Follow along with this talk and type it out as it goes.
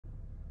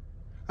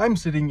I'm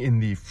sitting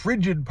in the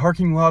frigid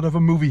parking lot of a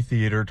movie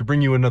theater to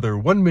bring you another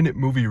 1-minute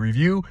movie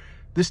review,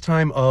 this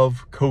time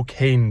of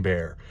Cocaine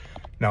Bear.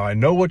 Now, I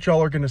know what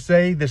y'all are going to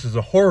say. This is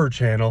a horror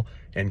channel,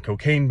 and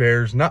Cocaine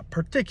Bear's not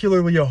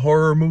particularly a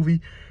horror movie.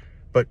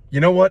 But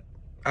you know what?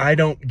 I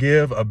don't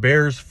give a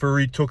bear's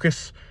furry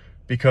tuchus,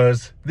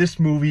 because this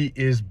movie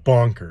is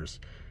bonkers.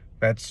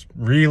 That's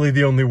really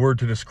the only word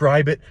to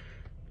describe it.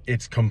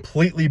 It's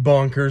completely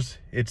bonkers.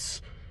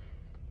 It's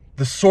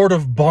the sort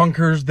of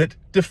bonkers that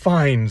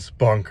defines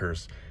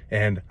bonkers,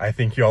 and I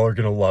think y'all are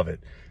gonna love it.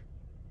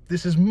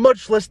 This is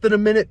much less than a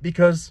minute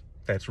because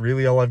that's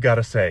really all I've got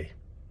to say.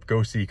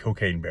 Go see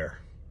Cocaine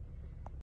Bear.